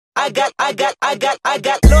got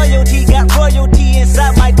loyalty, got royalty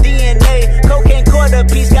inside my DNA. Cocaine quarter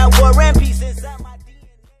piece, got war and peace inside my DNA.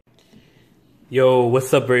 Yo,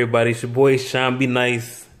 what's up, everybody? It's your boy Sean Be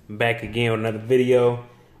Nice, back again with another video.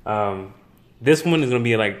 This one is gonna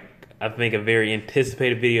be like, I think, a very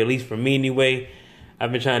anticipated video, at least for me anyway.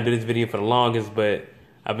 I've been trying to do this video for the longest, but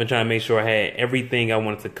I've been trying to make sure I had everything I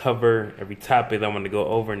wanted to cover, every topic I wanted to go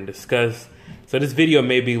over and discuss. So this video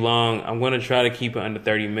may be long. I'm going to try to keep it under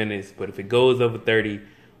 30 minutes, but if it goes over 30,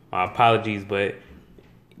 my apologies. But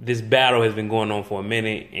this battle has been going on for a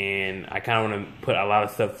minute, and I kind of want to put a lot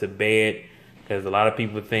of stuff to bed because a lot of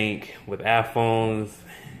people think with iPhones,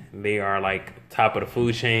 they are like top of the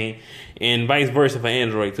food chain, and vice versa for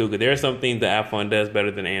Android too, because there are some things the iPhone does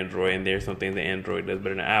better than Android, and there are some things that Android does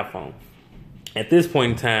better than iPhone. At this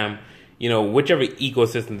point in time, you know, whichever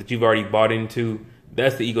ecosystem that you've already bought into,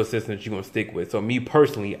 that's the ecosystem that you're gonna stick with. So me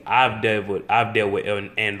personally, I've dealt with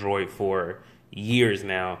an Android for years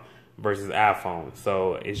now versus iPhone.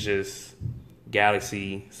 So it's just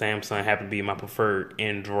Galaxy, Samsung happen to be my preferred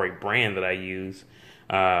Android brand that I use.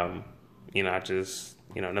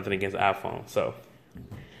 You know, nothing against iPhone. So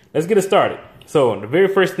let's get it started. So the very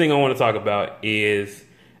first thing I want to talk about is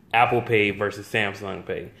Apple Pay versus Samsung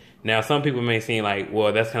Pay. Now, some people may seem like,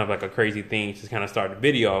 well, that's kind of like a crazy thing to kind of start the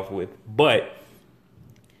video off with, but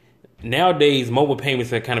nowadays, mobile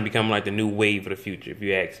payments have kind of become like the new wave of the future, if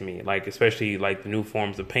you ask me. Like, especially like the new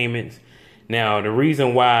forms of payments. Now, the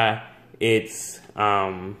reason why it's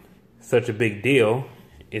such a big deal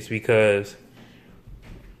is because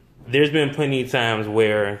there's been plenty of times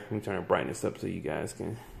where, let me turn the brightness up so you guys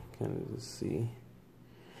can kind of just see.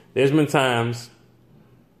 There's been times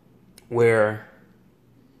where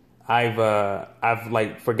I've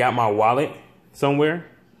like forgot my wallet somewhere,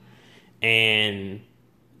 and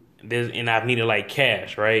I've needed like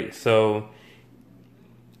cash, right? So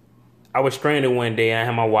I was stranded one day. I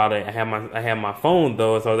had my wallet. I had my phone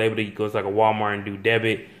though, so I was able to go to like a Walmart and do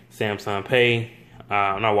debit, Samsung Pay,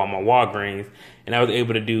 not Walmart, Walgreens, and I was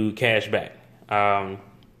able to do cash back.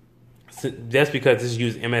 That's because this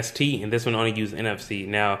uses MST and this one only uses NFC.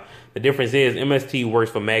 Now the difference is MST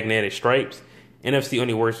works for magnetic stripes. NFC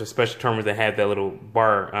only works for special terminals that have that little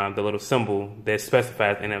bar, the little symbol that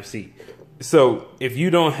specifies NFC. So if you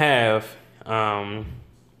don't have,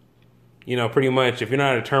 you know, pretty much, if you're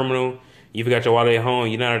not at a terminal, you've got your wallet at home,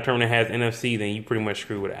 you're not at a terminal that has NFC, then you pretty much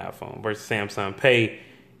screw with an iPhone. Versus Samsung Pay,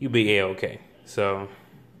 you be A-okay. So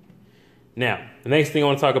now, the next thing I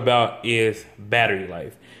want to talk about is battery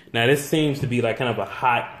life. Now, this seems to be like kind of a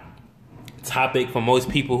hot topic for most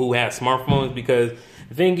people who have smartphones, because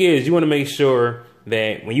the thing is, you want to make sure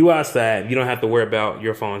that when you outside, you don't have to worry about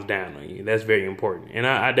your phone's down on you. That's very important. And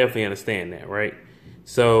I definitely understand that, right?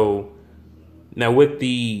 So now with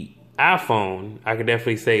the iPhone, I could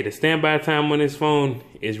definitely say the standby time on this phone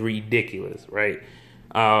is ridiculous, right?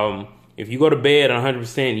 If you go to bed at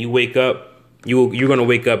 100%, you wake up, you're going to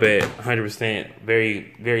wake up at 100%,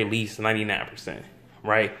 very, very least 99%,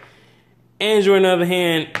 right? Android, on the other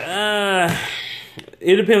hand,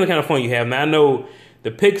 it depends on the kind of phone you have. Now, I know the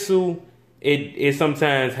Pixel, it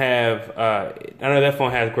sometimes have, I know that phone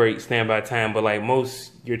has great standby time, but like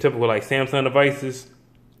most, your typical like Samsung devices,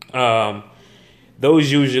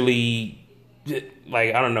 those usually,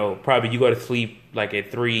 like, I don't know, probably you go to sleep like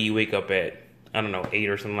at 3, you wake up at, I don't know, 8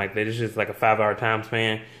 or something like that. It's just like a 5-hour time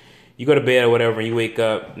span. You go to bed or whatever and you wake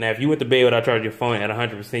up. Now, if you went to bed without charging your phone at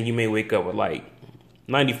 100%, you may wake up with like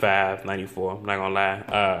 95, 94, I'm not gonna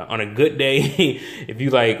lie. On a good day, if you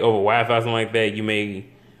like over Wi-Fi, something like that, you may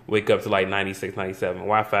wake up to like 96, 97.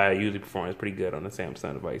 Wi-Fi usually performs pretty good on the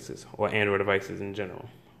Samsung devices or Android devices in general,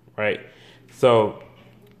 right? So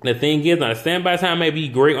the thing is, now the standby time may be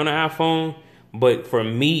great on the iPhone, but for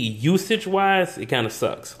me, usage-wise, it kind of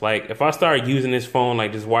sucks. Like, if I start using this phone,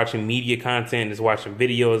 like just watching media content, just watching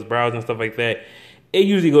videos, browsing, stuff like that, it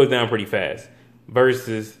usually goes down pretty fast.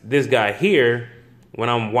 Versus this guy here, when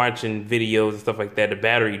I'm watching videos and stuff like that, the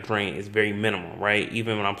battery drain is very minimal, right?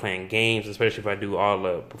 Even when I'm playing games, especially if I do all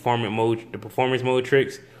the performance mode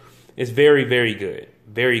tricks, it's very, very good.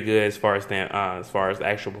 Very good as far as the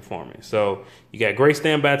actual performance. So you got great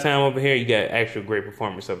standby time over here. You got actual great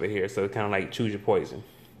performance over here. So it's kind of like choose your poison.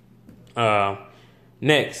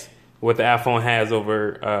 Next, what the iPhone has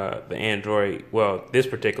over the Android, well, this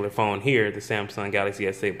particular phone here, the Samsung Galaxy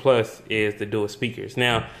S8 Plus, is the dual speakers.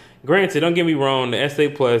 Now, granted, don't get me wrong, the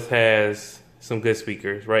S8 Plus has some good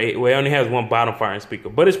speakers, right? Well, it only has one bottom firing speaker,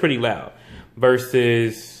 but it's pretty loud.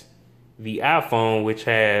 Versus the iPhone, which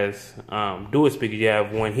has dual speakers. You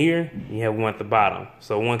have one here, and you have one at the bottom.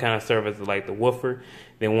 So one kind of serves as like the woofer,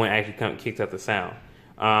 then one actually kicks out the sound.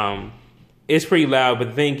 it's pretty loud. But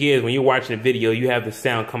the thing is, when you're watching a video, you have the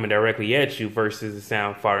sound coming directly at you versus the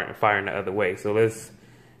sound firing the other way. So let's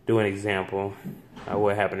do an example of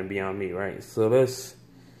what happened to Beyond Me, right? So let's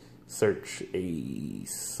search a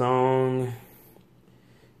song.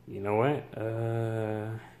 You know what?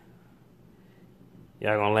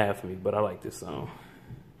 Y'all gonna laugh at me, but I like this song.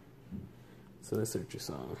 So let's search a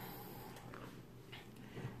song.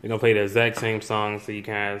 We're gonna play the exact same song so you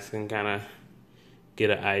guys can kind of get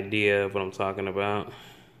an idea of what I'm talking about.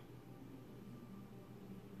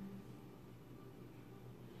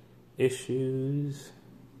 Issues.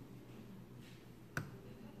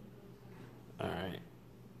 All right.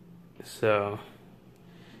 So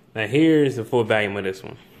now here's the full volume of this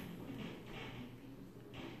one.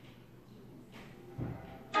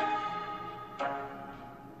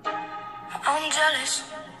 I'm jealous,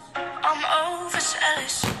 I'm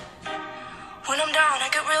overzealous. When I'm down, I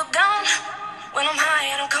get real down. When I'm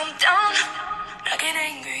high, I don't come down. I get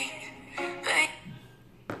angry, babe.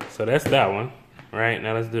 So that's that one, right?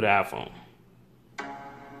 Now let's do the iPhone.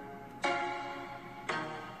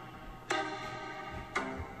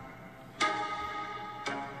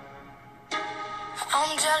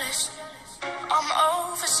 I'm jealous, I'm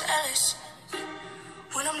overzealous.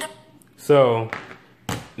 When I'm down. So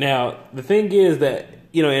now the thing is that,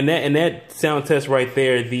 you know, in that sound test right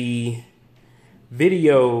there, the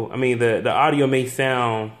video, I mean the audio may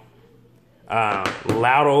sound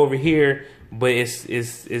louder over here, but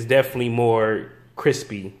it's definitely more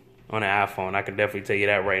crispy on the iPhone. I can definitely tell you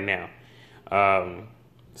that right now.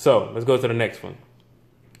 So let's go to the next one.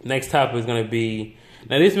 Next topic is going to be,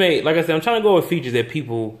 now this may, like I said, I'm trying to go with features that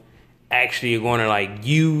people actually are going to like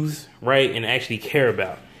use, right, and actually care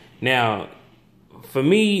about. Now, for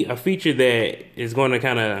me, a feature that is going to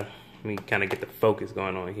kind of, let me kind of get the focus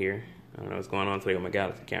going on here. I don't know what's going on today with my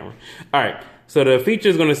Galaxy camera. All right, so the feature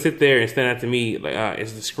is going to sit there and stand out to me like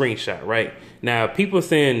it's the screenshot, right? Now, people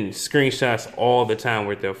send screenshots all the time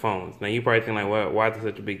with their phones. Now, you probably think like, well, why is it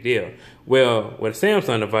such a big deal? Well, with a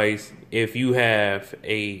Samsung device, if you have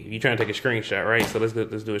you're trying to take a screenshot, right? So let's do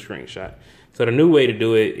a screenshot. So the new way to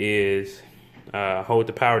do it is hold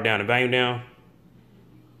the power down and volume down.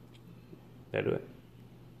 That'll do it.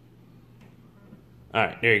 All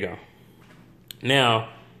right, there you go. Now,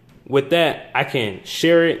 with that, I can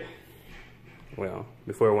share it. Well,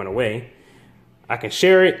 before it went away, I can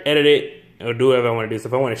share it, edit it, or do whatever I want to do. So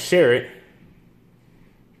if I want to share it,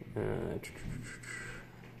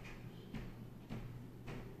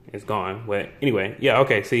 it's gone. But anyway, yeah,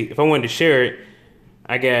 okay. See, if I wanted to share it,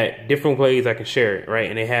 I got different ways I can share it, right?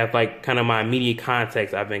 And they have like kind of my immediate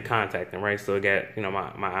contacts I've been contacting, right? So I got, you know,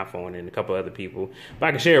 my iPhone and a couple other people. But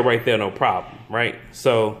I can share it right there, no problem, right?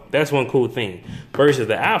 So that's one cool thing. Versus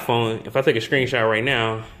the iPhone, if I take a screenshot right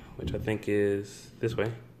now, which I think is this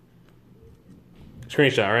way.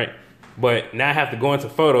 Screenshot, right? But now I have to go into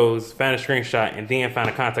photos, find a screenshot, and then find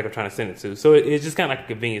a contact I'm trying to send it to. So it's just kind of like a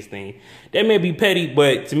convenience thing. That may be petty,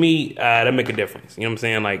 but to me, that make a difference. You know what I'm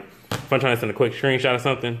saying? Like, if I'm trying to send a quick screenshot of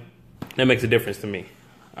something, that makes a difference to me.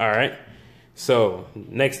 All right. So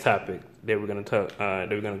next topic that we're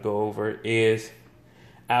gonna go over is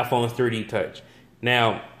iPhone's 3D Touch.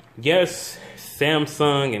 Now, yes,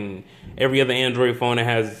 Samsung and every other Android phone that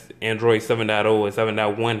has Android 7.0 or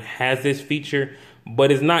 7.1 has this feature, but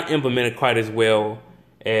it's not implemented quite as well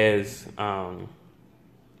as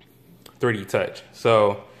 3D Touch.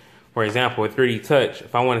 So, for example, with 3D Touch,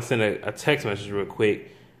 if I want to send a text message real quick,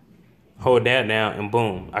 hold that down and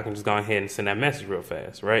boom, I can just go ahead and send that message real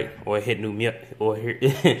fast, right? Or hit new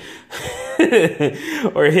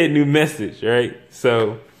message, right?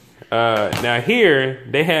 So now here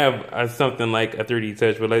they have something like a 3D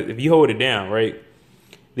Touch, but like if you hold it down, right?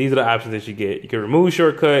 These are the options that you get. You can remove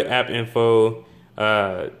shortcut, app info,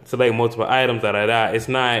 select multiple items, It's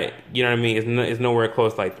not, you know what I mean? It's nowhere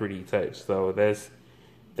close like 3D Touch. So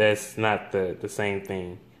that's not the same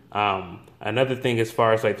thing. Another thing as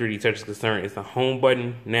far as like 3D Touch is concerned is the home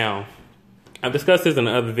button. Now, I've discussed this in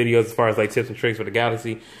other videos as far as like tips and tricks for the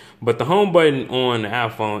Galaxy, but the home button on the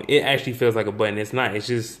iPhone, it actually feels like a button. It's not. It's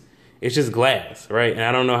just glass, right? And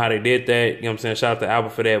I don't know how they did that. You know what I'm saying? Shout out to Apple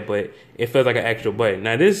for that, but it feels like an actual button.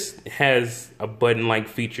 Now, this has a button-like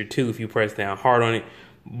feature too if you press down hard on it,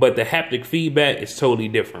 but the haptic feedback is totally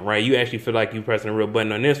different, right? You actually feel like you're pressing a real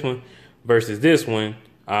button on this one versus this one.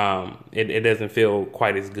 It doesn't feel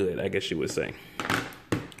quite as good, I guess you would say,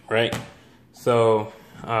 right? So,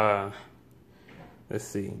 let's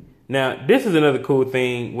see. Now, this is another cool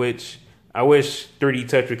thing, which I wish 3D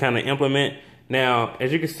Touch would kind of implement. Now,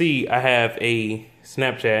 as you can see, I have a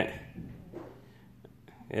Snapchat.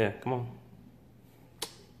 Yeah, come on.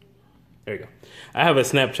 There you go. I have a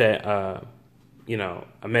Snapchat you know,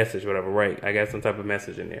 a message, whatever, right? I got some type of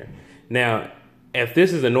message in there. Now, if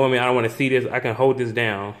this is annoying me, I don't want to see this, I can hold this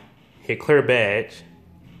down, hit clear badge,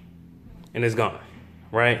 and it's gone,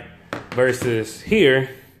 right? Versus here,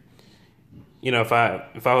 you know, if I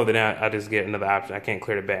hold it down, I just get another option. I can't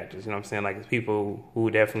clear the badges, you know what I'm saying? Like, it's people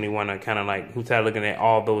who definitely want to kind of like, who tired looking at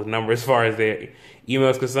all those numbers as far as their email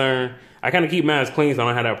is concerned. I kind of keep mine clean, so I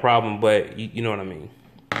don't have that problem, but you know what I mean.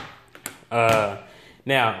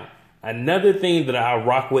 Now, another thing that I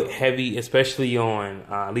rock with heavy, especially on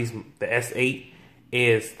at least the S8,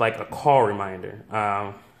 is like a call reminder.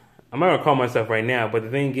 I'm not gonna call myself right now, but the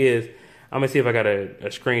thing is, I'm gonna see if I got a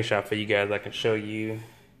screenshot for you guys I can show you.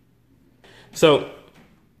 So,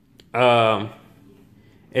 as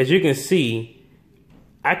you can see,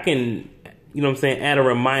 I can, you know what I'm saying, add a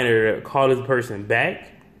reminder to call this person back.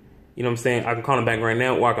 You know what I'm saying? I can call them back right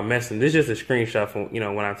now, or I can message them. This is just a screenshot from, you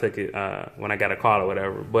know, when I took it, when I got a call or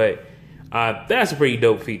whatever. But that's a pretty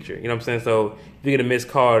dope feature. You know what I'm saying? So if you get a missed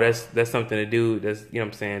call, that's something to do. That's, you know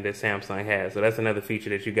what I'm saying, that Samsung has. So that's another feature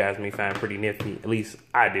that you guys may find pretty nifty. At least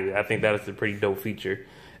I do. I think that is a pretty dope feature,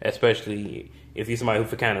 especially if you're somebody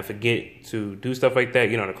who kind of forget to do stuff like that.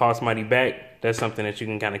 You know, to call somebody back, that's something that you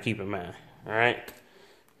can kind of keep in mind. All right.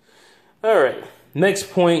 All right. Next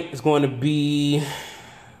point is going to be,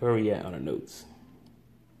 where are we at on the notes?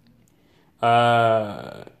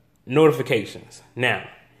 Notifications. Now,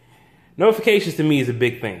 notifications to me is a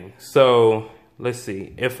big thing. So let's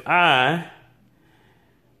see. If right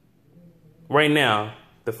now,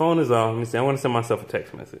 the phone is off. Let me see. I want to send myself a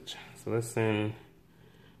text message. So let's send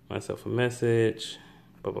myself a message.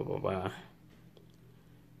 Blah, blah, blah, blah.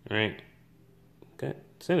 All right. Okay.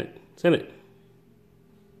 Send it. Send it.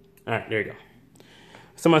 All right. There you go.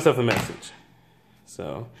 Send myself a message.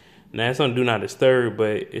 So now it's on Do Not Disturb,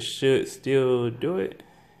 but it should still do it.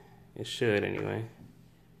 It should anyway.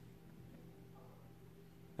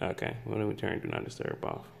 Okay, well, then we turn Do Not Disturb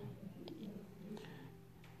off.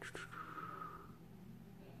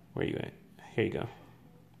 Where you at? Here you go.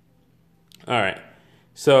 All right,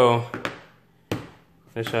 so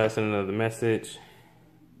let's try to send another message.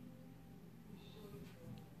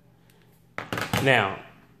 Now,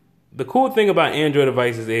 the cool thing about Android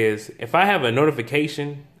devices is if I have a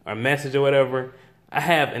notification or message or whatever, I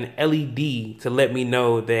have an LED to let me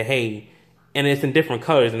know that, hey, and it's in different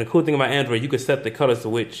colors. And the cool thing about Android, you can set the colors to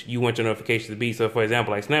which you want your notifications to be. So, for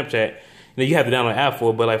example, like Snapchat, you know, you have to download an app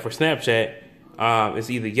for it, but like for Snapchat, it's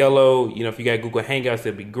either yellow. You know, if you got Google Hangouts,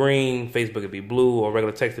 it'd be green. Facebook, it'd be blue, or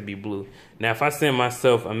regular text, it'd be blue. Now, if I send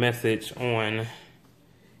myself a message on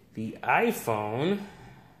the iPhone,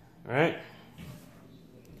 right?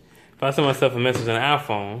 If I send myself a message on an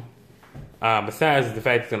iPhone, besides the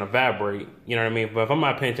fact it's gonna vibrate, you know what I mean? But if I'm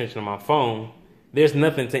not paying attention to my phone, there's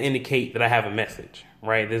nothing to indicate that I have a message,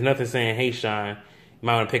 right? There's nothing saying, hey, Sean, you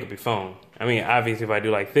might want to pick up your phone. I mean, obviously, if I do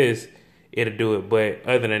like this, it'll do it. But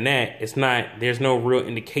other than that, there's no real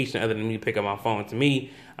indication other than me to pick up my phone. To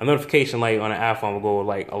me, a notification light on an iPhone will go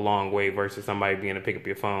like a long way versus somebody being to pick up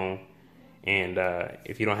your phone. And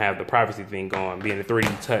if you don't have the privacy thing going, being a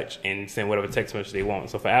 3D touch and send whatever text message they want.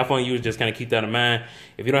 So for iPhone users, just kind of keep that in mind.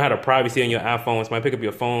 If you don't have the privacy on your iPhone, somebody pick up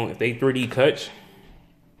your phone. If they 3D touch,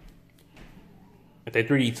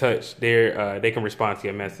 they can respond to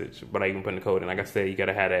your message, but I even put in the code. And like I said, you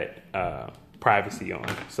gotta have that privacy on.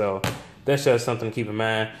 So that's just something to keep in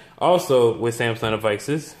mind. Also, with Samsung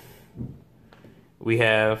devices, we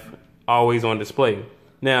have always on display.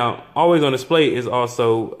 Now, always on display is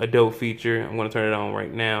also a dope feature. I'm going to turn it on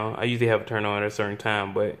right now. I usually have it turned on at a certain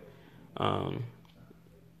time, but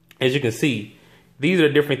as you can see, these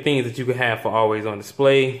are different things that you can have for always on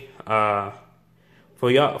display.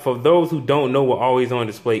 For those who don't know what always on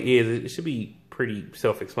display is, it should be pretty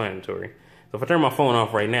self-explanatory. So if I turn my phone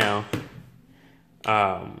off right now,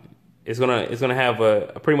 it's gonna have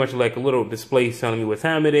a pretty much like a little display telling me what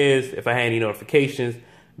time it is, if I had any notifications,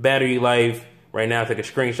 battery life. Right now, I take a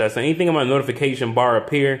screenshot. So anything in my notification bar up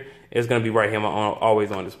here is going to be right here, always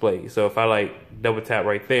on display. So if I like double tap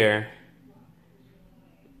right there,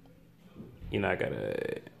 you know, I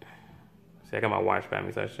got my watch by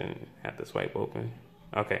me, so I shouldn't have to swipe open.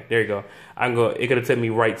 Okay, there you go. It could have taken me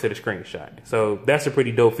right to the screenshot. So that's a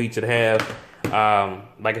pretty dope feature to have.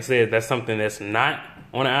 Like I said, that's something that's not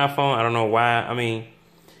on an iPhone. I don't know why. I mean,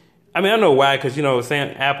 I know why, because, you know,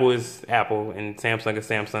 Apple is Apple and Samsung is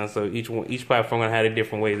Samsung, so each platform gonna have a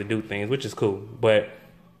different way to do things, which is cool. But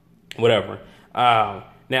whatever. Now,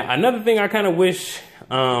 another thing I kind of wish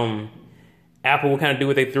Apple would kind of do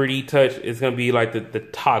with their 3D Touch is gonna be like the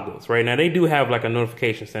toggles. Right now, they do have like a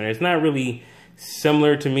notification center. It's not really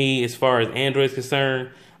similar to me as far as Android is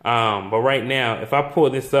concerned. But right now, if I pull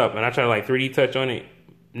this up and I try to like 3D touch on it,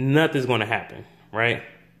 nothing's going to happen, right?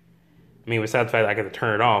 I mean, besides the fact that I got to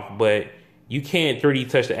turn it off, but you can't 3D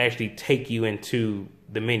touch to actually take you into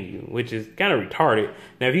the menu, which is kind of retarded.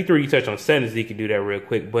 Now, if you 3D touch on settings, you can do that real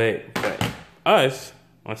quick. But us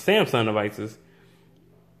on Samsung devices,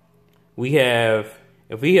 we have,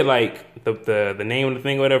 if we hit like the name of the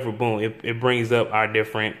thing or whatever, boom, it brings up our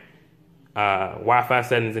different Wi-Fi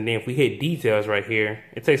settings, and then if we hit details right here,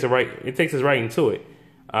 it takes us right into it.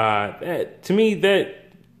 To me,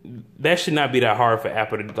 that should not be that hard for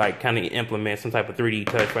Apple to like kind of implement some type of 3D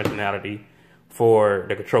touch functionality for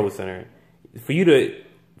the control center. For me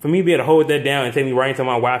to be able to hold that down and take me right into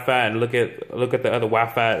my Wi-Fi and look at the other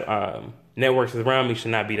Wi-Fi networks around me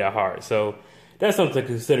should not be that hard. So that's something to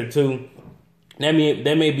consider too. That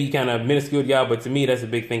may be kind of minuscule to y'all, but to me that's a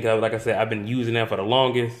big thing. Cause like I said, I've been using that for the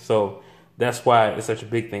longest, so that's why it's such a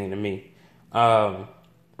big thing to me. Now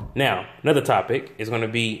another topic is going to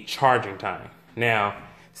be charging time. Now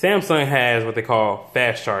Samsung has what they call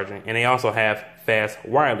fast charging, and they also have fast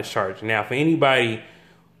wireless charging. Now for anybody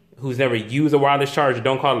who's never used a wireless charger,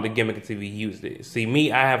 don't call it a gimmick until you used it. See,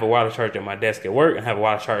 me, I have a wireless charger at my desk at work and have a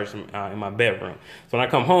wireless charger in my bedroom. So when I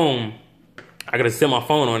come home, I gotta set my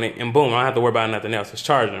phone on it and boom, I don't have to worry about nothing else. It's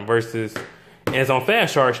charging and it's on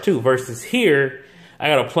fast charge too, versus here, I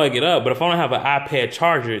gotta plug it up. But if I don't have an iPad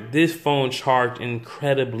charger, this phone charged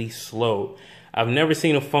incredibly slow. I've never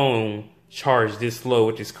seen a phone charge this slow,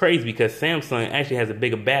 which is crazy because Samsung actually has a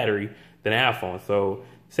bigger battery than an iPhone. So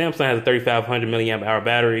Samsung has a 3,500 milliamp hour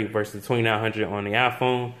battery versus 2,900 on the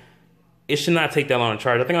iPhone. It should not take that long to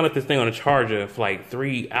charge. I think I left this thing on a charger for like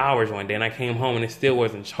 3 hours one day, and I came home and it still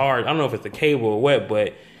wasn't charged. I don't know if it's the cable or what,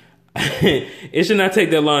 but it should not take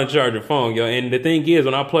that long to charge your phone, yo. And the thing is,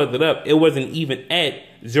 when I plugged it up, it wasn't even at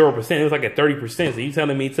 0%. It was like at 30%. So you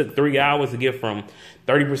telling me it took 3 hours to get from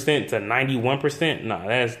 30% to 91%? No,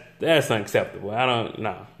 that's unacceptable.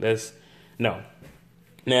 No.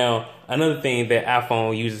 Now, another thing that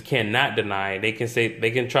iPhone users cannot deny, they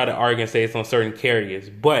can try to argue and say it's on certain carriers,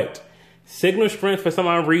 but signal strength for some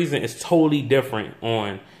odd reason is totally different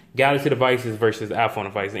on Galaxy devices versus iPhone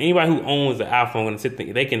devices. Anybody who owns an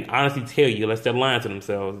iPhone they can honestly tell you, unless they're lying to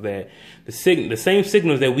themselves, that the same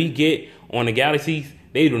signals that we get on the Galaxies,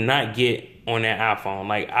 they do not get on that iPhone.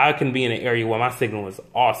 Like, I can be in an area where my signal is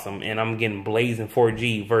awesome and I'm getting blazing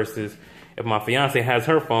 4G versus if my fiance has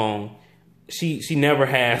her phone, she never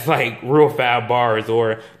has like real fast bars,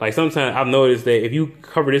 or like sometimes I've noticed that if you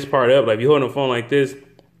cover this part up, like if you hold the phone like this,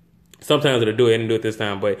 sometimes it'll do it. It didn't do it this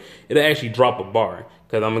time, but it'll actually drop a bar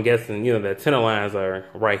because I'm guessing, the antenna lines are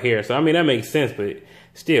right here. So I mean that makes sense, but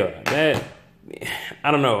still, I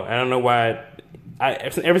don't know. I don't know why.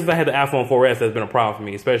 Ever since I had the iPhone 4S, that's been a problem for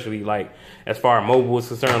me, especially like as far as mobile is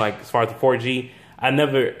concerned, like as far as the 4G. I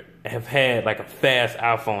never have had like a fast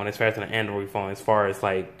iPhone as fast as an Android phone as far as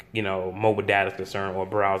like, mobile data is concerned or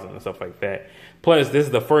browsing and stuff like that. Plus, this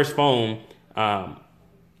is the first phone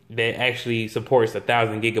that actually supports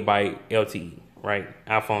 1,000 gigabyte LTE, right?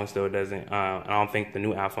 iPhone still doesn't. I don't think the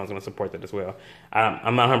new iPhone is going to support that as well.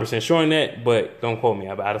 I'm not 100% sure on that, but don't quote me.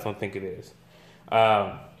 I just don't think it is.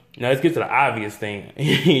 Now, let's get to the obvious thing.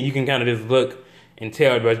 You can kind of just look and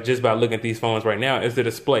tell just by looking at these phones right now is the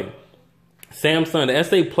display. Samsung, the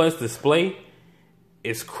S8 Plus display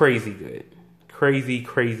is crazy good. Crazy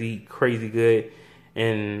good.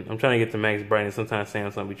 And I'm trying to get to max brightness. Sometimes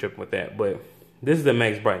Samsung be tripping with that, but this is the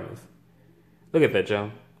max brightness. Look at that,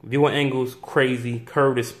 Joe. Viewing angles, crazy.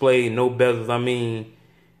 Curved display, no bezels. I mean,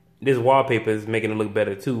 this wallpaper is making it look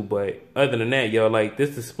better too, but other than that, yo, like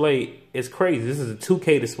this display is crazy. This is a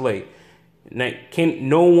 2K display. Now,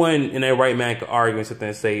 no one in their right mind could argue and sit there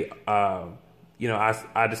and say,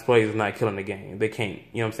 our display is not killing the game. They can't.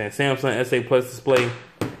 You know what I'm saying? Samsung S8 Plus display,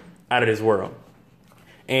 out of this world.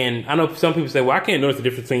 And I know some people say, well, I can't notice the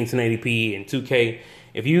difference between 1080p and 2K.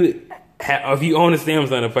 If you own a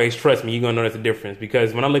Samsung device, trust me, you're going to notice the difference.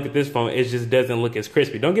 Because when I look at this phone, it just doesn't look as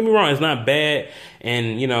crispy. Don't get me wrong, it's not bad.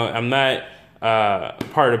 And, I'm not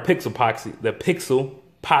part of the Pixel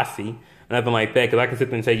Posse, nothing like that. Because I can sit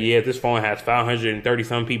there and say, yeah, this phone has 530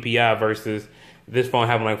 some PPI versus this phone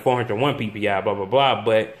having like 401 PPI, blah, blah, blah.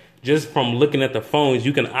 But just from looking at the phones,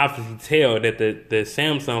 you can obviously tell that the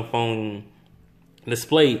Samsung phone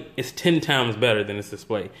display is 10 times better than this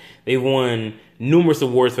display. They've won numerous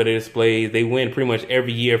awards for their displays. They win pretty much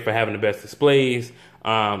every year for having the best displays.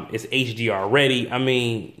 It's HDR ready. I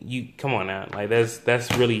mean, come on now. Like that's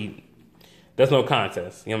no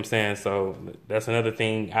contest. You know what I'm saying? So that's another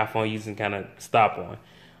thing iPhone users can kind of stop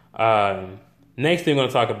on. Next thing we're going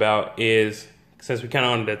to talk about is, since we're kind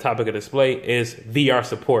of on the topic of display, is VR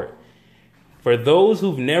support. For those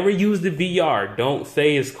who've never used the VR, don't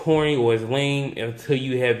say it's corny or it's lame until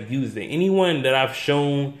you have used it. Anyone that I've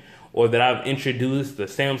shown or that I've introduced the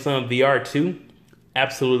Samsung VR to,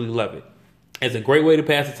 absolutely love it. It's a great way to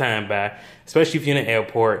pass the time by, especially if you're in an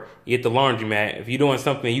airport, you at the laundromat. If you're doing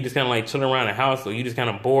something, you just kind of like chilling around the house or you just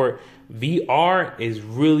kind of bored, VR is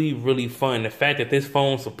really, really fun. The fact that this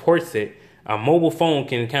phone supports it, a mobile phone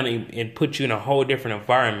can kind of put you in a whole different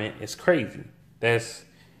environment. It's crazy. That's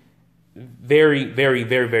very, very,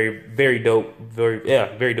 very, very, very dope.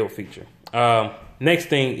 Very dope feature. Next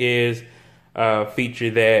thing is a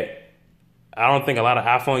feature that I don't think a lot of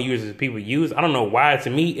iPhone users people use. I don't know why. To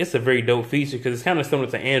me, it's a very dope feature because it's kind of similar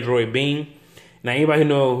to Android Beam. Now, anybody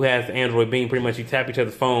who has Android Beam, pretty much you tap each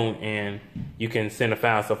other's phone and you can send a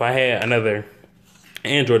file. So if I had another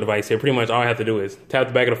Android device here, pretty much all I have to do is tap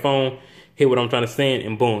the back of the phone, hit what I'm trying to send,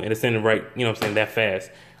 and boom, it'll send it right, you know what I'm saying, that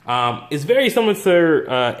fast. It's very similar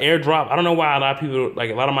to AirDrop. I don't know why a lot of people,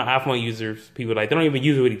 like a lot of my iPhone users, people like, they don't even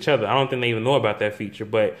use it with each other. I don't think they even know about that feature,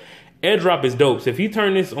 but AirDrop is dope. So if you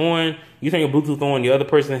turn this on, you turn your Bluetooth on, the other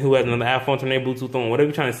person who has another iPhone turn their Bluetooth on, whatever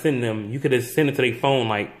you're trying to send them, you could just send it to their phone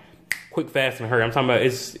like quick, fast, and hurry. I'm talking about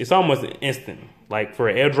it's almost instant. Like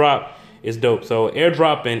for AirDrop, it's dope. So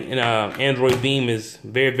AirDrop and Android Beam is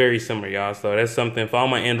very, very similar, y'all. So that's something for all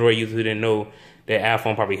my Android users who didn't know that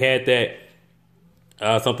iPhone probably had that.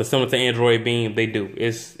 Something similar to Android Beam, they do.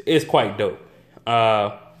 It's quite dope.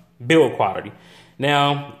 Build quality.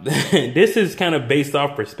 Now, this is kind of based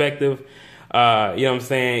off perspective. You know what I'm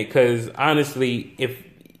saying? Because honestly, if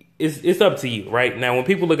it's up to you, right? Now, when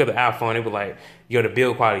people look at the iPhone, they be like, yo, the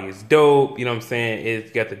build quality is dope. You know what I'm saying?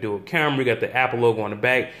 It's got the dual camera, you got the Apple logo on the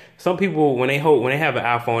back. Some people, when they have an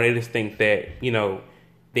iPhone, they just think that, you know,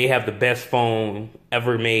 they have the best phone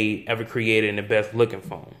ever made, ever created, and the best looking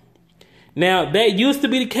phone. Now, that used to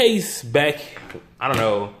be the case back, I don't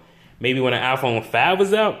know, maybe when the iPhone 5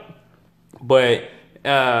 was out. But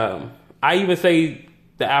I even say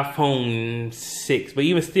the iPhone 6. But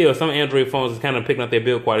even still, some Android phones is kind of picking up their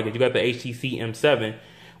build quality. Because you got the HTC M7,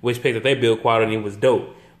 which picked up their build quality and was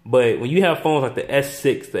dope. But when you have phones like the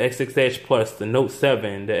S6, the S6 Edge Plus, the Note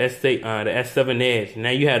 7, the S7 Edge,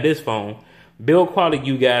 now you have this phone, build quality,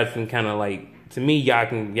 you guys can kind of like, to me,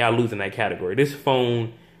 y'all lose in that category. This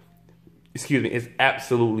phone, is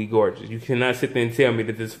absolutely gorgeous. You cannot sit there and tell me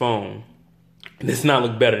that this phone does not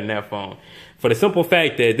look better than that phone. For the simple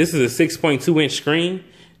fact that this is a 6.2 inch screen,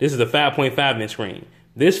 this is a 5.5 inch screen.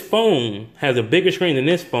 This phone has a bigger screen than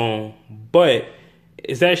this phone, but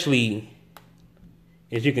it's actually,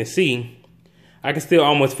 as you can see, I can still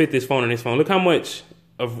almost fit this phone in this phone. Look how much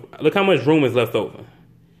room is left over.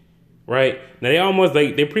 Right? Now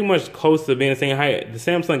they're pretty much close to being the same height. The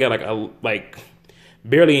Samsung got like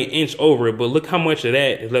barely an inch over it, but look how much of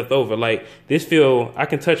that is left over. Like this I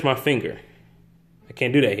can touch my finger. I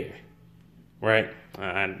can't do that here. Right?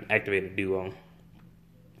 I activated Duo.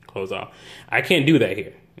 Close off. I can't do that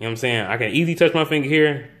here. You know what I'm saying? I can easily touch my finger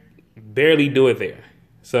here, barely do it there.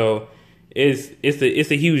 So it's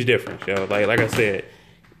a huge difference, yo. Like I said,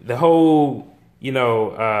 the whole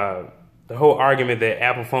argument that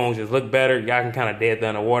Apple phones just look better, y'all can kind of dead that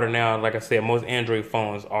in the water now. Like I said, most Android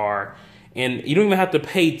phones are, and you don't even have to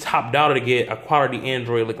pay top dollar to get a quality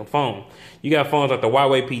Android looking phone. You got phones like the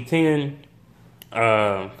Huawei P10,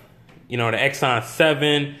 the Exynos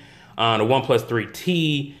 7, the OnePlus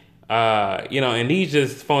 3T, and these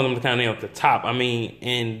just phones are kind of at the top. I mean,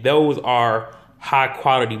 and those are high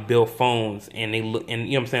quality built phones, and they look, and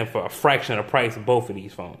you know what I'm saying, for a fraction of the price of both of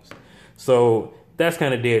these phones. So that's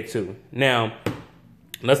kind of dead too. Now,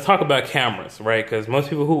 let's talk about cameras, right? Because most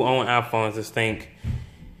people who own iPhones just think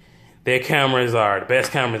their cameras are the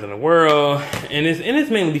best cameras in the world, and it's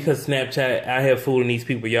mainly because Snapchat out here fooling these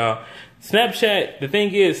people, y'all. Snapchat, the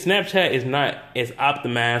thing is, Snapchat is not as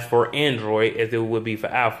optimized for Android as it would be for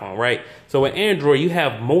iPhone, right? So with Android, you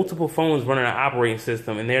have multiple phones running an operating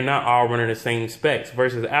system, and they're not all running the same specs.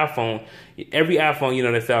 Versus iPhone, every iPhone,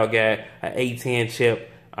 that's out got an A10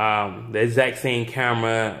 chip, the exact same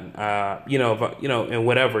camera, and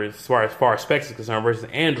whatever as far as specs is concerned. Versus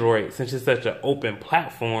Android, since it's such an open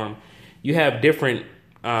platform, you have different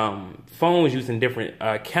phones using different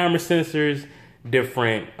camera sensors,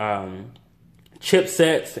 different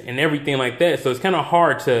chipsets, and everything like that. So it's kind of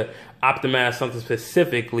hard to optimize something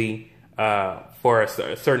specifically for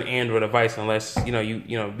a certain Android device, unless we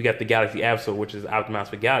got the Galaxy App Store, which is optimized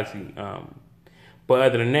for Galaxy. But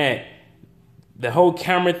other than that, the whole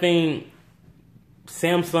camera thing,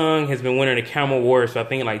 Samsung has been winning the camera wars for I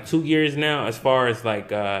think like 2 years now, as far as like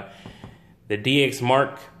the DX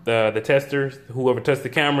Mark, the testers, whoever tests the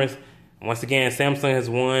cameras. Once again, Samsung has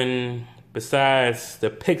won. Besides the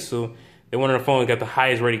Pixel, they're one of the phones that got the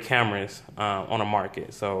highest rated cameras on the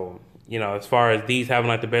market. So, you know, as far as these having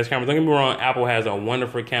like the best cameras, don't get me wrong, Apple has a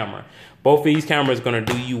wonderful camera. Both of these cameras are going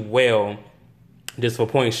to do you well just for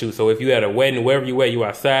point shoot. So if you at a wedding, wherever you at, you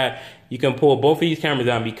outside, you can pull both of these cameras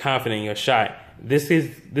out and be confident in your shot. This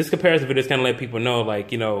comparison video is kind of let people know,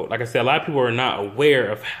 like, you know, like I said, a lot of people are not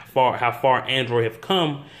aware of how far Android have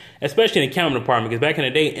come, especially in the camera department. Because back in the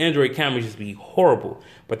day, Android cameras used to be horrible,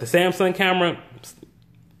 but the Samsung camera,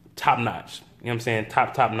 top notch. You know what I'm saying?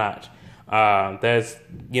 Top notch. That's,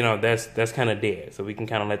 you know, that's kind of dead. So we can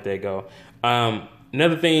kind of let that go.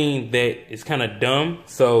 Another thing that is kind of dumb.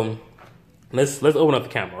 So let's open up the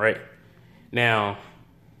camera right now.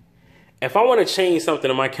 If I want to change something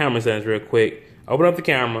in my camera settings real quick, I open up the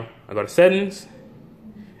camera, I go to settings,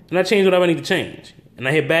 and I change whatever I need to change. And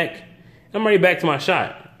I hit back, and I'm already back to my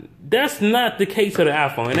shot. That's not the case of the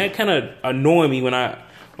iPhone, and that kind of annoyed me when I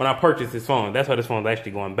purchased this phone. That's why this phone's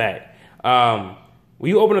actually going back. When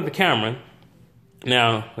you open up the camera,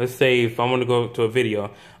 now let's say if I want to go to a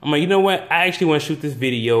video, I'm like, you know what? I actually want to shoot this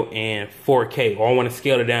video in 4K, or I want to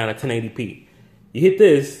scale it down to 1080p. You hit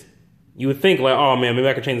this, you would think like, oh man, maybe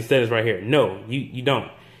I can change the settings right here. No, you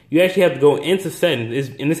don't. You actually have to go into settings,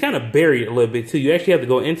 and it's kind of buried a little bit too. You actually have to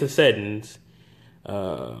go into settings,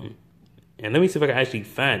 and let me see if I can actually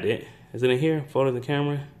find it. Is it in here? Photo of the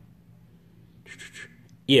camera.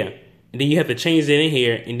 Yeah, and then you have to change it in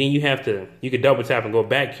here, and then you could double tap and go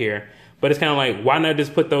back here. But it's kind of like, why not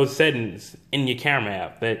just put those settings in your camera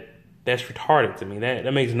app? That's retarded to me.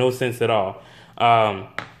 That makes no sense at all.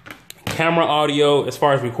 Camera audio, as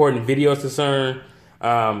far as recording video is concerned,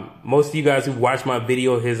 most of you guys who watch my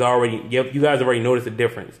video you guys already noticed the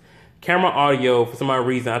difference. Camera audio, for some odd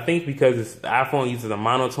reason, I think because the iPhone uses a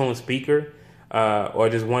monotone speaker, or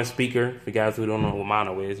just one speaker. For guys who don't know what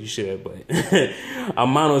mono is, you should, but a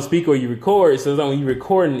mono speaker you record, so when you're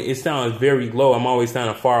recording, it sounds very low. I'm always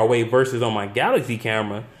sounding far away, versus on my Galaxy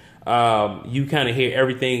camera, you kind of hear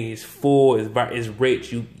everything is full, is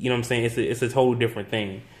rich. You know what I'm saying? It's a total different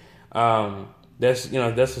thing. That's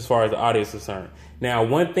as far as the audio is concerned. Now,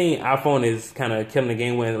 one thing iPhone is kind of killing the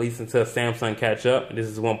game with, at least until Samsung catch up, this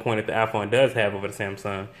is one point that the iPhone does have over the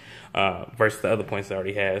Samsung, versus the other points it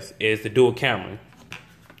already has, is the dual camera.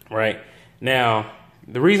 Right? Now,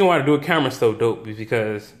 the reason why the dual camera is so dope is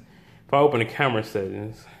because if I open the camera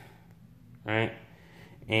settings, right,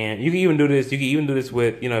 and you can even do this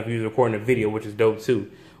with, you know, if you're recording a video, which is dope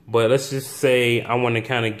too. But let's just say I want to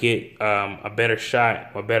kind of get a better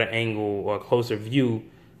shot, or a better angle, or a closer view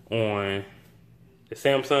on the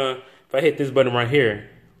Samsung. If I hit this button right here,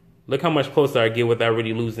 look how much closer I get without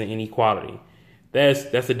really losing any quality.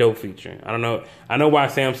 That's a dope feature. I don't know. I know why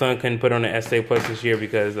Samsung couldn't put on the S8 Plus this year,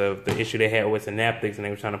 because of the issue they had with Synaptics, and they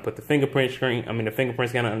were trying to put the fingerprint scanner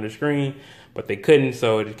under the screen, but they couldn't,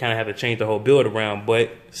 so they kind of had to change the whole build around.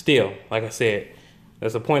 But still, like I said,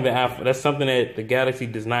 that's a point that's something that the Galaxy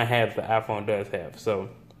does not have, the iPhone does have. So,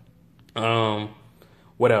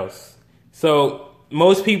 what else? So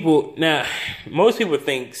most people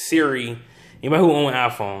think Siri. Anybody who owns an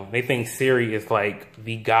iPhone, they think Siri is like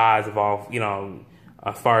the gods of all, you know,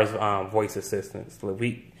 as far as voice assistants.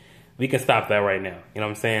 We can stop that right now. You know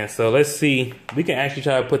what I'm saying? So let's see. We can actually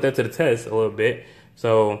try to put that to the test a little bit.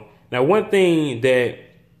 So now, one thing that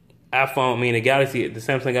the Samsung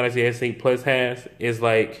Galaxy S8 Plus has is,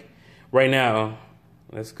 like, right now,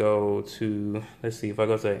 let's see if I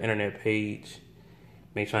go to the internet page,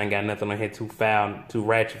 make sure I ain't got nothing on here too foul, too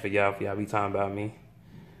ratchet for y'all be talking about me.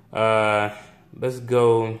 Let's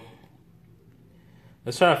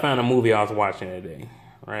try to find a movie I was watching today,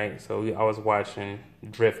 right? So I was watching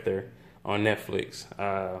Drifter on Netflix.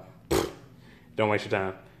 Don't waste your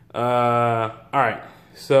time. All right,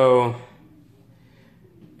 so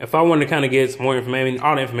if I want to kind of get some more information,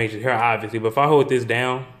 all the information here, obviously, but if I hold this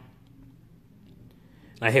down,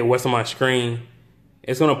 and I hit what's on my screen,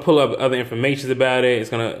 it's going to pull up other information about it. It's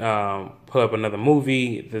going to pull up another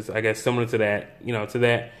movie that's, I guess, similar to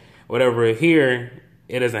that, whatever. Here,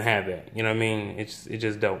 it doesn't have that. You know what I mean? It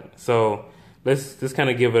just don't. So let's just kind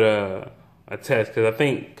of give it a test,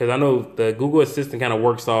 because I know the Google Assistant kind of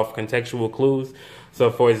works off contextual clues. So,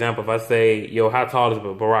 for example, if I say, yo, how tall is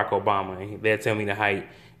Barack Obama? They'll tell me the height.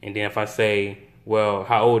 And then if I say, well,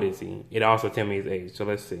 how old is he? It also tell me his age. So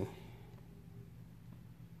let's see.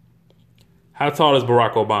 How tall is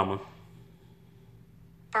Barack Obama?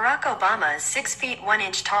 Barack Obama is 6 feet 1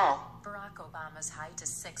 inch tall. Barack Obama's height is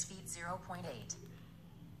 6 feet 0.8.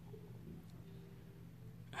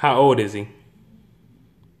 How old is he?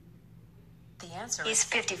 The answer He's is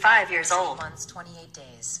 55 years old. months, 28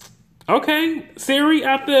 days. Okay, Siri,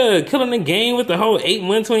 after killing the game with the whole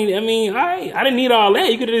 8-120, I mean, I didn't need all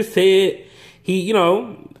that. You could have just said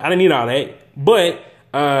I didn't need all that. But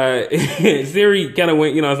Siri kind of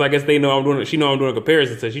went, so I guess she know I'm doing a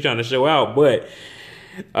comparison, so she's trying to show out. But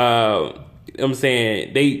I'm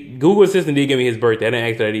saying Google Assistant did give me his birthday. I didn't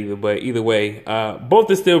ask that either, but either way,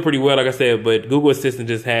 both is still pretty well, like I said. But Google Assistant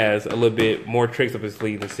just has a little bit more tricks up his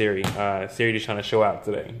sleeve than Siri. Siri just trying to show out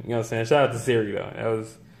today. You know what I'm saying? Shout out to Siri though. That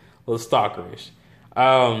was a little stalkerish.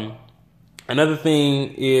 Another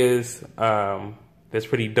thing is that's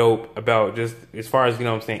pretty dope about just as far as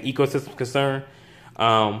ecosystem concerned.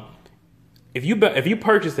 If you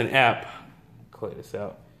purchase an app, clear this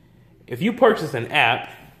out. If you purchase an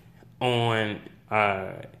app on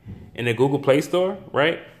in the Google Play Store,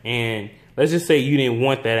 right? And let's just say you didn't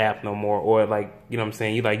want that app no more, or you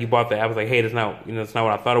bought the app, it's like, hey, that's not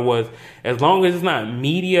what I thought it was. As long as it's not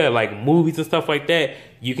media like movies and stuff like that,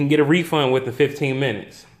 you can get a refund within 15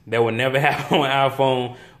 minutes. That would never happen on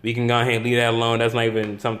iPhone. We can go ahead and leave that alone. That's not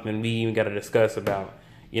even something we even got to discuss about,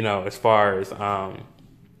 as far as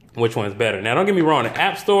which one's better. Now, don't get me wrong, the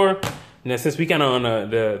App Store, since we kind of on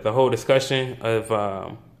the whole discussion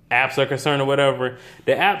of apps are concerned or whatever,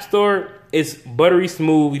 the App Store is buttery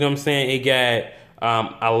smooth. You know what I'm saying? It got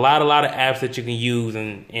a lot of apps that you can use,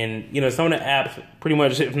 and some of the apps, pretty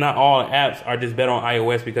much, if not all apps, are just better on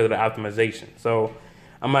iOS because of the optimization. So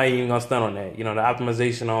I'm not even gonna stunt on that. The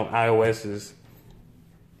optimization on iOS is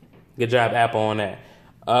good job, Apple, on that.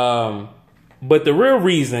 But the real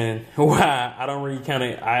reason why I don't really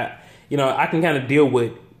I can kind of deal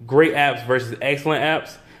with great apps versus excellent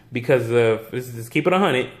apps because of, just keep it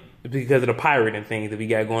 100, because of the pirating things that we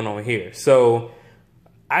got going on here. So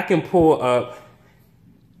I can pull up,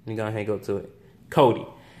 let me go ahead and go to it, Kodi.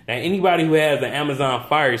 Now, anybody who has an Amazon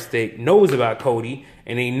Fire Stick knows about Kodi,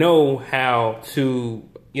 and they know how to,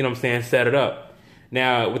 set it up.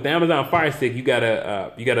 Now, with the Amazon Fire Stick, you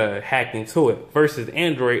gotta hack into it. Versus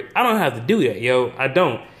Android, I don't have to do that, yo. I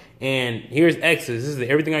don't. And here's X's. This is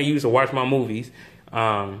everything I use to watch my movies.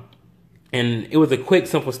 And it was a quick,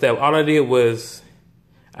 simple step. All I did was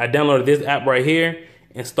I downloaded this app right here,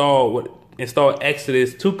 installed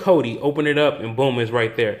Exodus to Kodi, open it up, and boom, it's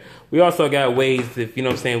right there. We also got ways if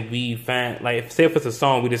we find, like, say if it's a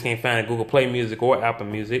song we just can't find in Google Play Music or Apple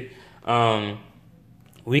Music,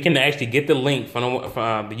 we can actually get the link from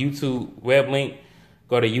the YouTube web link,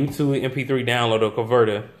 go to YouTube MP3 downloader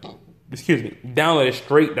converter, download it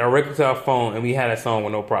straight directly to our phone, and we had that song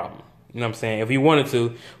with no problem. You know what I'm saying? If we wanted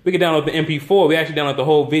to, we could download the MP4. We actually download the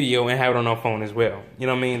whole video and have it on our phone as well. You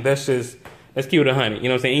know what I mean? Let's keep it 100. You know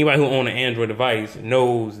what I'm saying? Anybody who owns an Android device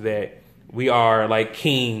knows that we are like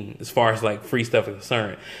king as far as like free stuff is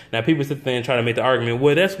concerned. Now, people sit there and try to make the argument,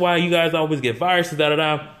 well, that's why you guys always get viruses,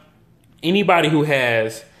 da-da-da. Anybody who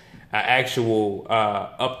has an actual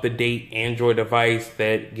up-to-date Android device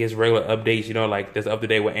that gets regular updates, like that's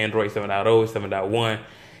up-to-date with Android 7.0, 7.1,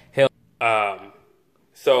 hell,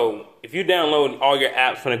 so if you download all your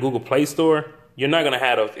apps from the Google Play Store, you're not going to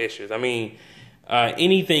have those issues. I mean,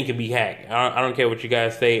 anything can be hacked. I don't care what you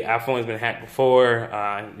guys say. iPhone's been hacked before.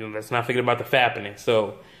 Let's not forget about the fapping.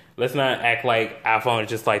 So let's not act like iPhone is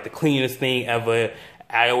just like the cleanest thing ever.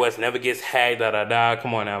 iOS never gets hacked, da-da-da.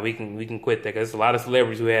 Come on now, we can quit that. Because there's a lot of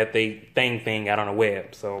celebrities who had their thing out on the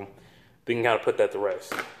web. So we can kind of put that to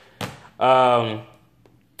rest.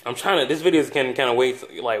 This video can kind of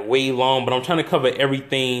way long, but I'm trying to cover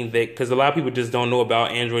everything because a lot of people just don't know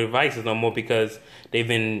about Android devices no more because they've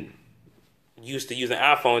been used to using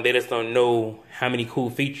iPhone. They just don't know how many cool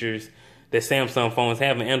features that Samsung phones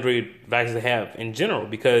have and Android devices have in general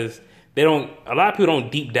because a lot of people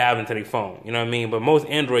don't deep dive into their phone, you know what I mean? But most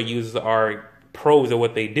Android users are pros at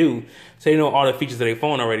what they do, so they know all the features of their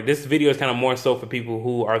phone already. This video is kind of more so for people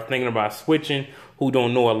who are thinking about switching, who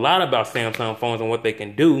don't know a lot about Samsung phones and what they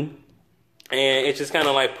can do, and it's just kind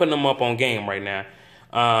of like putting them up on game right now.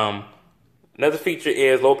 Another feature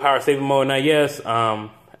is low power saving mode. Now, yes,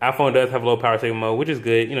 iPhone does have low power saving mode, which is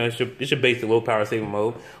good. It's your basic low power saving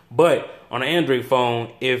mode. But on an Android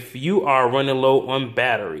phone, if you are running low on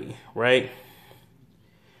battery, right?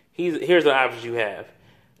 Here's the options you have.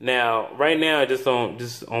 Now, right now, just on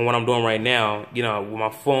what I'm doing right now, with my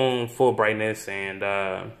phone full brightness and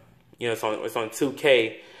it's on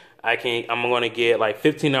 2K, I'm gonna get like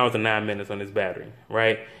 15 hours and 9 minutes on this battery,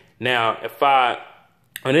 right? Now,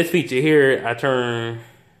 on this feature here, I turn,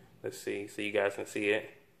 let's see, so you guys can see it.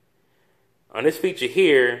 On this feature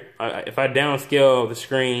here, if I downscale the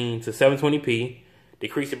screen to 720p,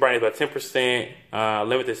 decrease the brightness by 10%,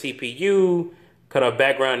 limit the CPU, cut off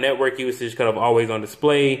background network usage, cut off always on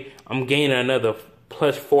display, I'm gaining another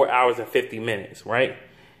plus 4 hours and 50 minutes, right?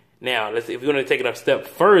 Now, if you want to take it a step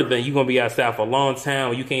further, you're going to be outside for a long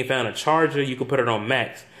time, or you can't find a charger, you can put it on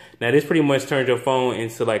max. Now, this pretty much turns your phone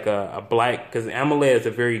into like a black, because AMOLEDs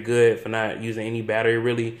are very good for not using any battery,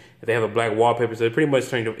 really, if they have a black wallpaper. So it pretty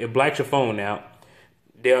much it blacks your phone out.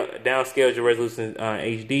 Downscales your resolution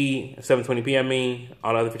HD, 720p, I mean,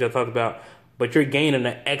 all the other features I talked about. But you're gaining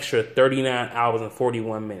an extra 39 hours and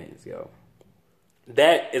 41 minutes, yo.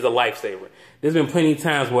 That is a lifesaver. There's been plenty of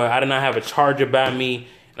times where I did not have a charger by me,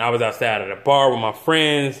 and I was outside at a bar with my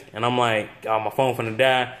friends, and I'm like, oh, my phone finna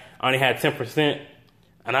die. I only had 10%,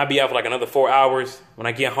 and I'll be out for like another 4 hours. When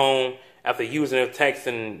I get home, after using it,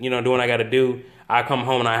 texting, doing what I gotta do, I come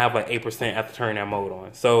home and I have like 8% after turning that mode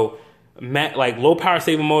on. So, like low power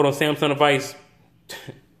saving mode on Samsung device,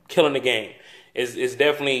 killing the game. It's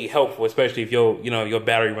definitely helpful, especially if your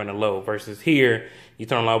battery running low. Versus here, you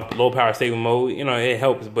turn on low power saving mode, it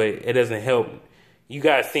helps, but it doesn't help. You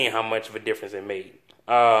guys seeing how much of a difference it made.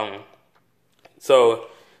 So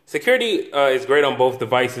security is great on both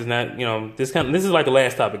devices. Not this is like the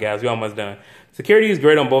last topic, guys. We almost done. Security is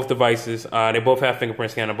great on both devices. They both have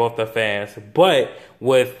fingerprint scanner, both are fast. But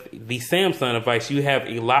with the Samsung device, you have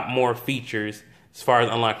a lot more features as far as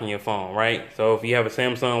unlocking your phone, right? So if you have a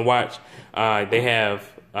Samsung watch, they have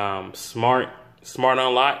smart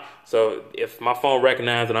unlock. So if my phone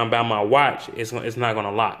recognizes that I'm by my watch, it's not going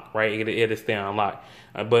to lock, right? It'll stay unlocked.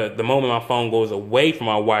 But the moment my phone goes away from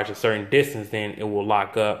my watch a certain distance, then it will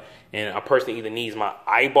lock up. And a person either needs my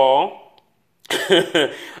eyeball,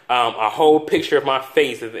 a whole picture of my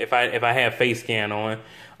face if I have face scan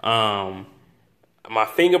on, my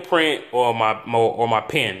fingerprint or my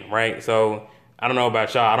pen, right? So I don't know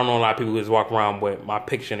about y'all. I don't know a lot of people who just walk around with my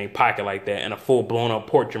picture in their pocket like that in a full blown up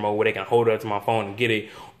portrait mode where they can hold it up to my phone and get it.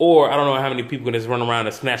 Or I don't know how many people can just run around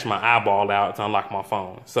and snatch my eyeball out to unlock my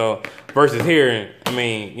phone. So versus here, I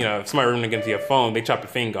mean, if somebody running into your phone, they chop your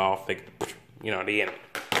finger off. They in it.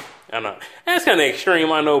 I don't know. That's kind of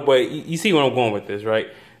extreme, I know, but you see where I'm going with this, right?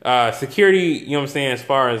 Security, what I'm saying, as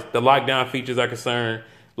far as the lockdown features are concerned,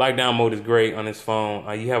 lockdown mode is great on this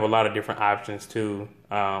phone. You have a lot of different options too.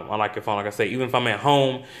 Unlike your phone, like I say, even if I'm at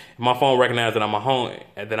home, if my phone recognizes that I'm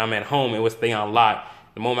at home, it will stay unlocked.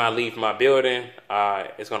 The moment I leave my building,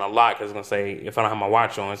 it's gonna lock. Because it's gonna say, if I don't have my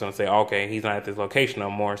watch on, it's gonna say, okay, he's not at this location no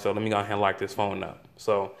more. So let me go ahead and lock this phone up.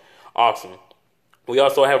 So awesome. We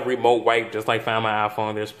also have remote wipe, just like Find My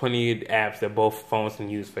iPhone. There's plenty of apps that both phones can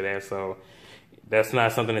use for that. So that's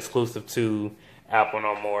not something exclusive to Apple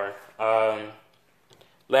no more.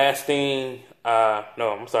 Last thing,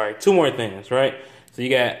 two more things, right? So you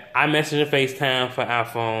got iMessage and FaceTime for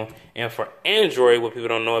iPhone, and for Android, what people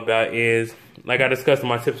don't know about is, like I discussed in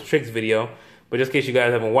my tips and tricks video, but just in case you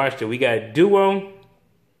guys haven't watched it, we got Duo,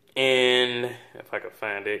 and if I can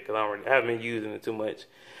find it, because I haven't been using it too much,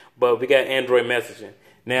 but we got Android messaging.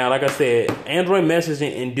 Now, like I said, Android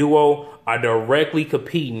messaging and Duo are directly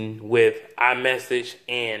competing with iMessage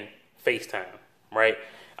and FaceTime, right?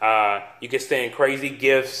 You can send crazy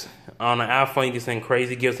gifts on an iPhone. You can send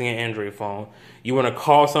crazy gifts on your Android phone. You want to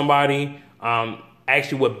call somebody,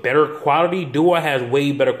 actually with better quality. Duo has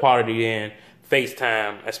way better quality than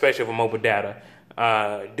FaceTime, especially for mobile data.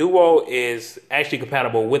 Duo is actually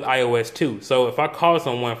compatible with iOS too. So if I call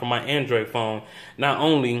someone from my Android phone, not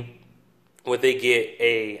only would they get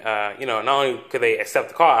not only could they accept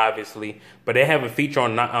the call, obviously, but they have a feature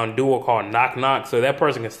on Duo called Knock Knock, so that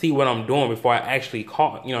person can see what I'm doing before I actually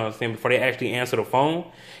call, before they actually answer the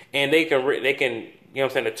phone, and they can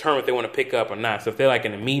determine if they want to pick up or not. So if they're like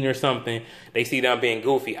in a meeting or something, they see that I'm being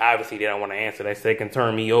goofy, obviously they don't want to answer. They can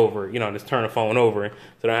turn me over, just turn the phone over, so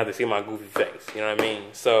they don't have to see my goofy face, you know what I mean?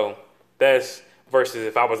 So that's versus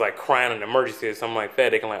if I was like crying in an emergency or something like that,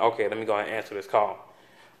 they can like, okay, let me go ahead and answer this call.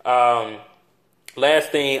 Last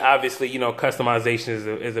thing, obviously,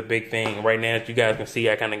 customization is a big thing. Right now, as you guys can see,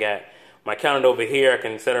 I kind of got my calendar over here. I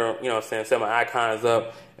can set my icons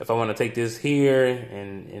up. If I want to take this here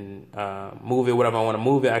and move it, whatever I want to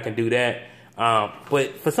move it, I can do that.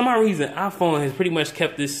 But for some odd reason, iPhone has pretty much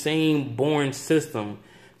kept this same boring system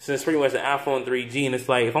since pretty much the iPhone 3G. And it's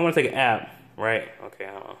like, if I want to take an app, right? Okay,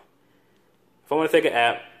 hold on. If I want to take an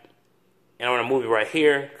app, and I want to move it right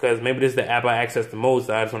here, because maybe this is the app I access the most,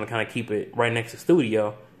 so I just want to kind of keep it right next to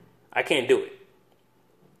Studio, I can't do it.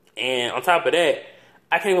 And on top of that,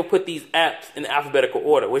 I can't even put these apps in alphabetical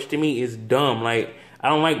order, which to me is dumb. Like, I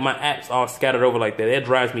don't like my apps all scattered over like that. That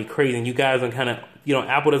drives me crazy. And you guys are kind of,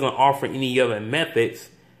 Apple doesn't offer any other methods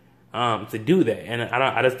to do that. And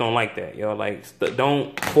I just don't like that, Like,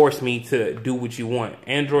 don't force me to do what you want.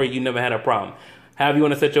 Android, you never had a problem. However you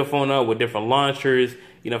want to set your phone up with different launchers,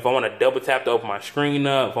 if I want to double tap to open my screen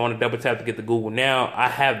up, if I want to double tap to get the Google Now, I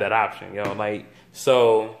have that option,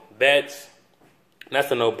 so That's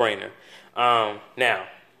a no-brainer. Now,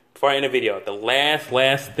 before I end the video, the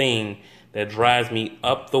last thing that drives me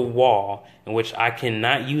up the wall, in which I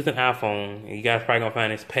cannot use an iPhone, and you guys probably gonna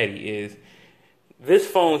find this petty, is this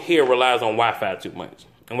phone here relies on Wi-Fi too much.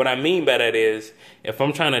 And what I mean by that is, if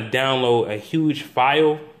I'm trying to download a huge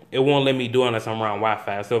file, it won't let me do it unless I'm around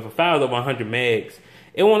Wi-Fi. So if a file is over 100 megs,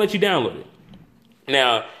 it won't let you download it.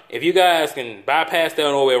 Now, if you guys can bypass that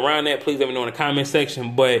all the way around that, please let me know in the comment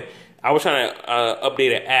section. But I was trying to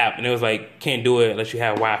update an app, and it was like, can't do it unless you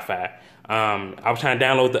have Wi-Fi. I was trying to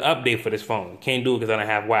download the update for this phone. Can't do it because I don't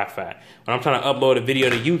have Wi-Fi. When I'm trying to upload a video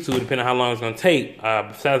to YouTube, depending on how long it's going to take,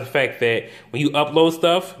 besides the fact that when you upload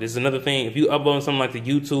stuff, this is another thing. If you upload something like the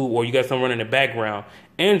YouTube or you got something running in the background,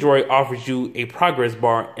 Android offers you a progress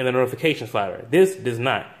bar in the notification slider. This does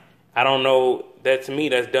not. I don't know. That to me,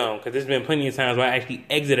 that's dumb, because there's been plenty of times where I actually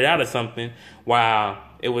exited out of something while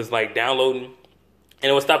it was like downloading, and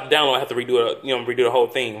it would stop the download. I have to redo it, redo the whole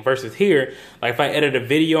thing. Versus here, like if I edit a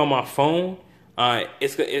video on my phone,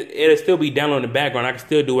 it'll still be downloading in the background. I can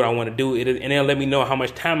still do what I want to do, and it'll let me know how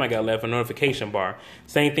much time I got left in the notification bar.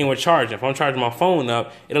 Same thing with charging. If I'm charging my phone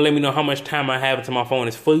up, it'll let me know how much time I have until my phone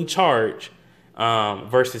is fully charged.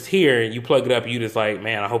 Versus here, you plug it up, you just like,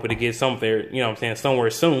 man, I hope it'll get somewhere, somewhere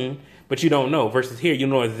soon. But you don't know. Versus here, you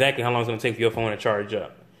know exactly how long it's going to take for your phone to charge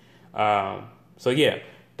up. So yeah,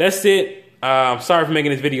 that's it. Sorry for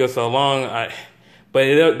making this video so long. But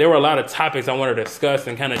there were a lot of topics I wanted to discuss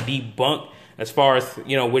and kind of debunk as far as,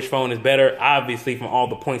 which phone is better. Obviously, from all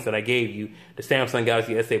the points that I gave you, the Samsung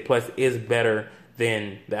Galaxy S8 Plus is better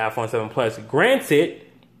than the iPhone 7 Plus. Granted,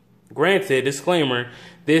 disclaimer,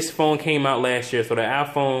 this phone came out last year, so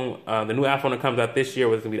the new iPhone that comes out this year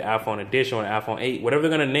was going to be the iPhone Edition or the iPhone 8, whatever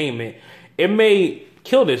they're going to name it. It may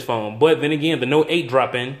kill this phone, but then again, the Note 8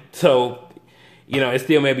 dropping, so, it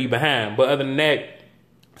still may be behind. But other than that,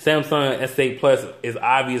 Samsung S8 Plus is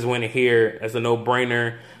obvious winner here. It's a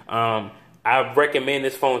no-brainer. I recommend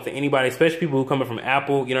this phone to anybody, especially people who coming from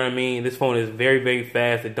Apple, you know what I mean? This phone is very, very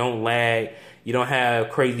fast. It don't lag. You don't have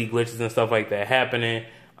crazy glitches and stuff like that happening.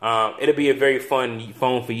 It'll be a very fun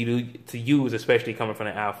phone for you to use, especially coming from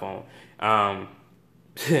an iPhone.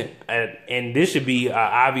 And this should be an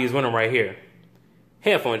obvious winner right here.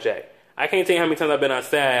 Headphone jack. I can't tell you how many times I've been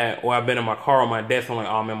outside or I've been in my car on my desk. I'm like,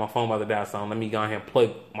 oh man, my phone about to die, so let me go ahead and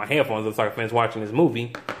plug my headphones up so I can finish watching this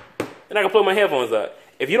movie. And I can plug my headphones up.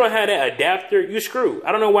 If you don't have that adapter, you're screwed.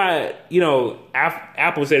 I don't know why,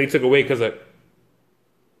 Apple said they took away because of,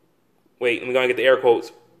 wait, let me go and get the air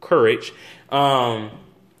quotes, courage.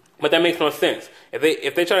 But that makes no sense.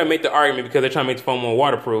 If they try to make the argument because they're trying to make the phone more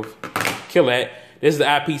waterproof, kill that. This is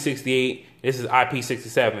IP68. This is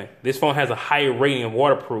IP67. This phone has a higher rating of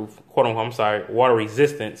waterproof, water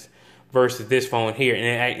resistance versus this phone here,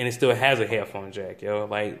 and it still has a headphone jack, yo.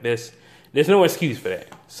 Like there's no excuse for that.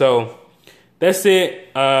 So that's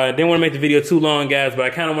it. Didn't want to make the video too long, guys, but I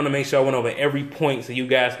kind of want to make sure I went over every point so you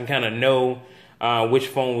guys can kind of know which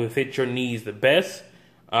phone will fit your needs the best.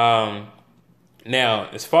 Now,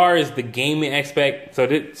 as far as the gaming aspect, I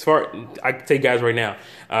can tell you guys right now,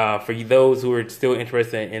 for those who are still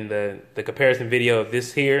interested in the comparison video of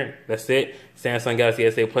this here, that's it. Samsung Galaxy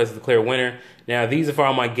S8 Plus is the clear winner. Now, these are for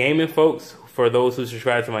all my gaming folks. For those who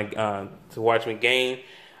subscribe to my to watch me game,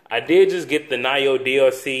 I did just get the Nio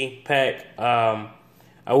DLC pack.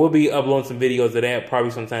 I will be uploading some videos of that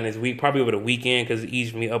probably sometime this week, probably over the weekend, because it's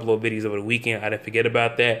easy for me to upload videos over the weekend. I didn't forget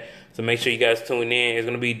about that. So make sure you guys tune in. It's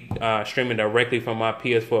going to be streaming directly from my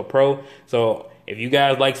PS4 Pro. So if you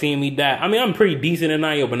guys like seeing me die, I mean, I'm pretty decent in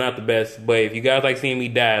Nio, but not the best. But if you guys like seeing me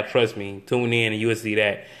die, trust me, tune in and you will see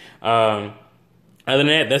that. Other than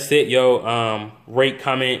that, that's it, yo. Rate,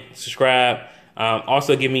 comment, subscribe.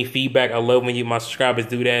 Also give me feedback. I love when my subscribers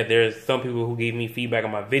do that. There's some people who give me feedback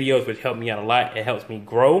on my videos, which help me out a lot. It helps me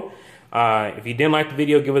grow. If you didn't like the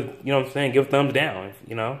video, give it, give a thumbs down.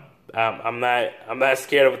 I'm not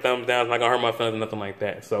scared of a thumbs down. It's not gonna hurt my feelings or nothing like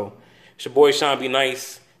that. So it's your boy Sean Be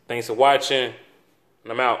Nice. Thanks for watching,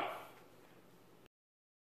 and I'm out.